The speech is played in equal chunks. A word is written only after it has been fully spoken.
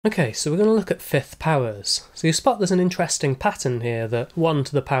Okay, so we're going to look at fifth powers. So you spot there's an interesting pattern here that 1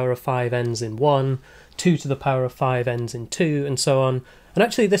 to the power of 5 ends in 1, 2 to the power of 5 ends in 2, and so on. And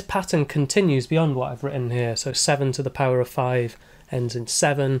actually this pattern continues beyond what I've written here. So 7 to the power of 5 ends in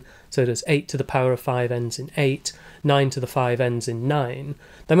 7, so does 8 to the power of 5 ends in 8, 9 to the 5 ends in 9.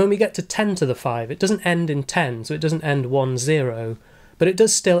 Then when we get to 10 to the 5, it doesn't end in 10, so it doesn't end 1, 0, but it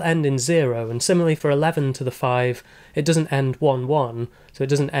does still end in 0, and similarly for 11 to the 5, it doesn't end 1, 1, so it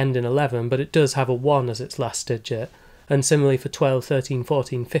doesn't end in 11, but it does have a 1 as its last digit, and similarly for 12, 13,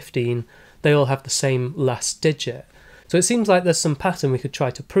 14, 15, they all have the same last digit. So it seems like there's some pattern we could try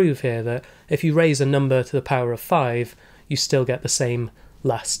to prove here, that if you raise a number to the power of 5, you still get the same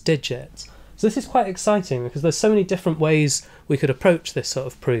last digit. So this is quite exciting because there's so many different ways we could approach this sort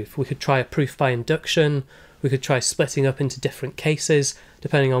of proof. We could try a proof by induction, we could try splitting up into different cases,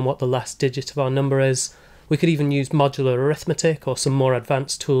 depending on what the last digit of our number is. We could even use modular arithmetic or some more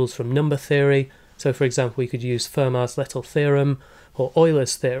advanced tools from number theory. So for example, we could use Fermat's little theorem or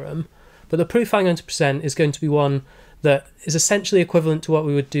Euler's theorem. But the proof I'm going to present is going to be one that is essentially equivalent to what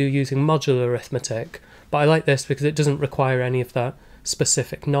we would do using modular arithmetic. But I like this because it doesn't require any of that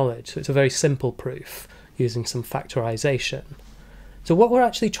specific knowledge. So it's a very simple proof using some factorisation. So what we're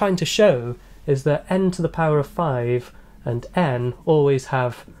actually trying to show is that n to the power of 5 and n always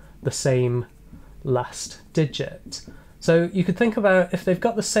have the same last digit. So you could think about if they've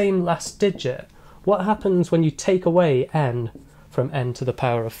got the same last digit, what happens when you take away n from n to the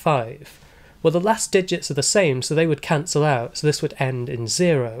power of 5? Well, the last digits are the same, so they would cancel out, so this would end in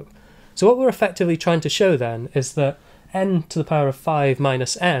 0. So what we're effectively trying to show then is that n to the power of 5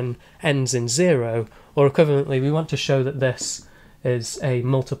 minus n ends in 0, or equivalently we want to show that this is a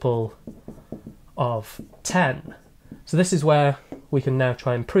multiple of 10. So this is where we can now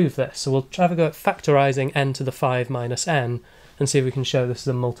try and prove this. So we'll have a go at factorising n to the 5 minus n and see if we can show this is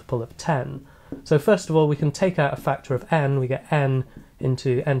a multiple of 10. So first of all, we can take out a factor of n. We get n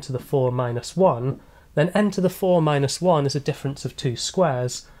into n to the 4 minus 1. Then n to the 4 minus 1 is a difference of two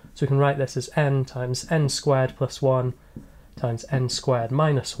squares. So we can write this as n times n squared plus 1 times n squared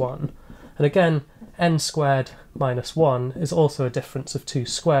minus 1. And again, n squared minus 1 is also a difference of two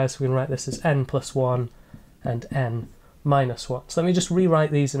squares. So we can write this as n plus 1 and n minus 1. So let me just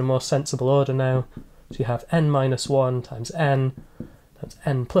rewrite these in a more sensible order now. So you have n minus 1 times n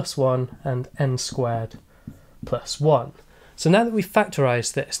plus 1 and n squared plus 1. So now that we've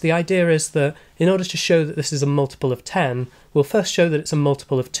factorised this, the idea is that in order to show that this is a multiple of 10, we'll first show that it's a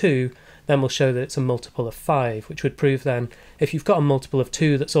multiple of 2, then we'll show that it's a multiple of 5, which would prove then if you've got a multiple of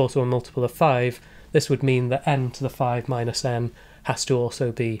 2 that's also a multiple of 5, this would mean that n to the 5 minus n has to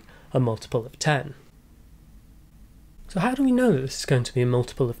also be a multiple of 10. So how do we know that this is going to be a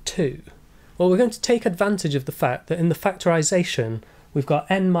multiple of 2? Well, we're going to take advantage of the fact that in the factorisation we've got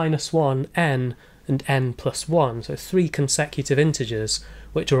n minus 1, n, and n plus 1, so 3 consecutive integers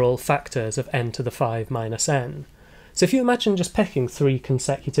which are all factors of n to the 5 minus n. So if you imagine just picking 3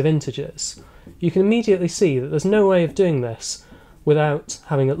 consecutive integers, you can immediately see that there's no way of doing this without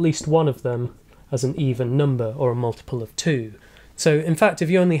having at least one of them as an even number or a multiple of 2. So in fact, if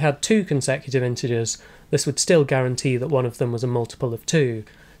you only had 2 consecutive integers, this would still guarantee that one of them was a multiple of 2.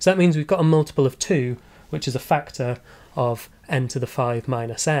 So that means we've got a multiple of 2, which is a factor of n to the 5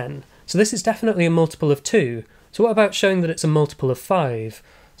 minus n. So this is definitely a multiple of 2. So what about showing that it's a multiple of 5?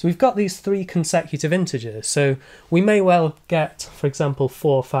 So we've got these 3 consecutive integers, so we may well get, for example,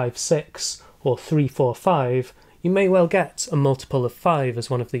 4, 5, 6, or 3, 4, 5. You may well get a multiple of 5 as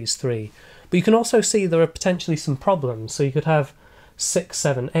one of these 3. But you can also see there are potentially some problems. So you could have 6,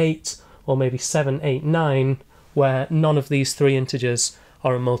 7, 8, or maybe 7, 8, 9, where none of these 3 integers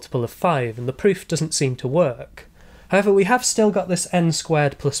are a multiple of 5, and the proof doesn't seem to work. However, we have still got this n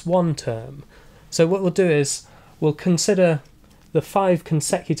squared plus 1 term. So what we'll do is we'll consider the 5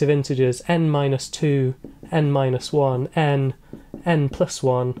 consecutive integers n minus 2, n minus 1, n plus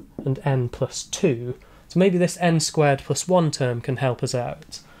 1, and n plus 2. So maybe this n squared plus 1 term can help us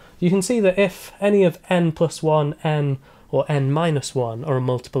out. You can see that if any of n plus 1, n, or n minus 1 are a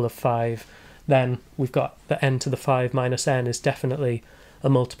multiple of 5, then we've got that n to the 5 minus n is definitely a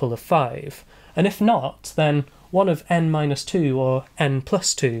multiple of 5. And if not, then one of n minus 2 or n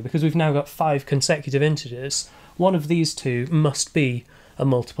plus 2, because we've now got 5 consecutive integers, one of these two must be a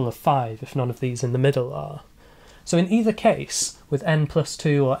multiple of 5 if none of these in the middle are. So in either case, with n plus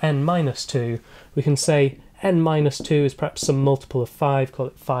 2 or n minus 2, we can say n minus 2 is perhaps some multiple of 5, call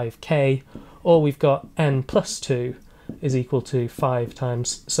it 5k, or we've got n plus 2 is equal to 5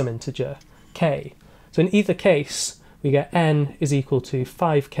 times some integer k. So in either case, we get n is equal to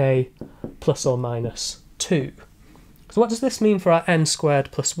 5k plus or minus 2. Because what does this mean for our n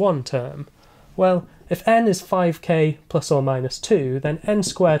squared plus 1 term? Well, if n is 5k plus or minus 2, then n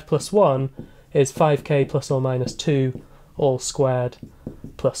squared plus 1 is 5k plus or minus 2 all squared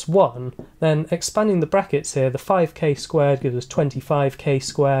plus 1. Then expanding the brackets here, the 5k squared gives us 25k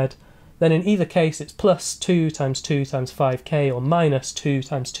squared. Then in either case it's plus 2 times 2 times 5k or minus 2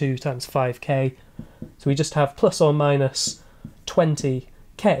 times 2 times 5k. So we just have plus or minus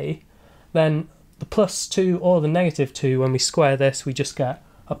 20k. Then the plus 2 or the negative 2, when we square this, we just get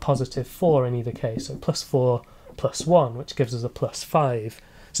a positive 4 in either case. So plus 4 plus 1, which gives us a plus 5.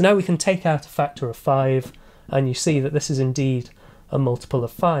 So now we can take out a factor of 5, and you see that this is indeed a multiple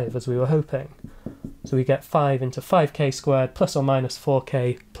of 5, as we were hoping. So we get 5 into 5k squared plus or minus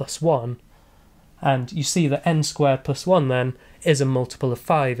 4k plus 1. And you see that n squared plus 1 then is a multiple of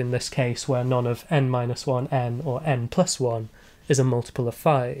 5 in this case, where none of n minus 1 n or n plus 1 is a multiple of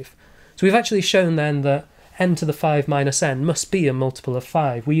 5. So we've actually shown then that n to the 5 minus n must be a multiple of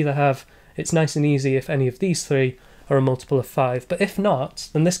 5. We either have, it's nice and easy if any of these three are a multiple of 5, but if not,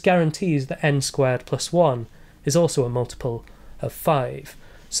 then this guarantees that n squared plus 1 is also a multiple of 5.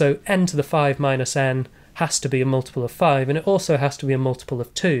 So n to the 5 minus n has to be a multiple of 5, and it also has to be a multiple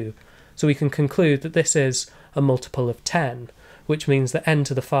of 2. So we can conclude that this is a multiple of 10, which means that n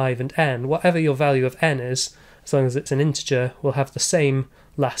to the 5 and n, whatever your value of n is, as long as it's an integer, will have the same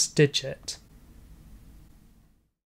last digit.